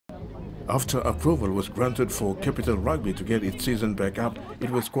After approval was granted for Capital Rugby to get its season back up, it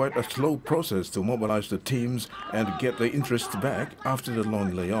was quite a slow process to mobilize the teams and get the interest back after the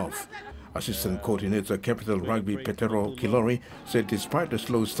long layoff. Assistant Coordinator Capital Rugby Petero Kilori said despite the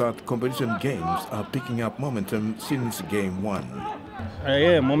slow start, competition games are picking up momentum since Game 1.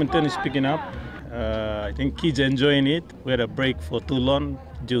 Yeah, momentum is picking up. I think kids are enjoying it. We had a break for too long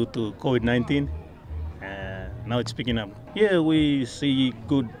due to COVID-19. Now it's picking up. Yeah, we see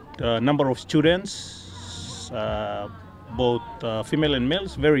good number of students, both female and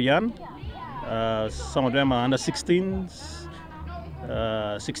males, very young. Some of them are under 16s,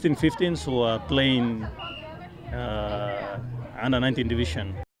 16, 15s who are playing under 19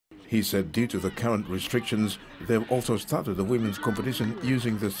 division. He said due to the current restrictions, they've also started the women's competition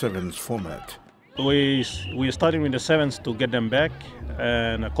using the sevens format. We're starting with the sevens to get them back,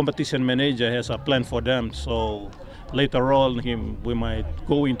 and a competition manager has a plan for them. So later on, we might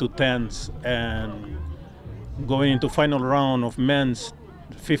go into tens and going into final round of men's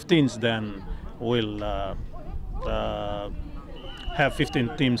 15s. Then we'll have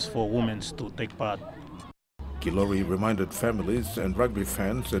 15 teams for women's to take part. Kilori reminded families and rugby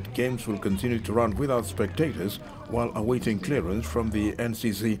fans that games will continue to run without spectators while awaiting clearance from the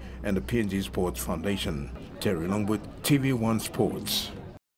NCC and the PNG Sports Foundation. Terry Long with TVWAN Sports.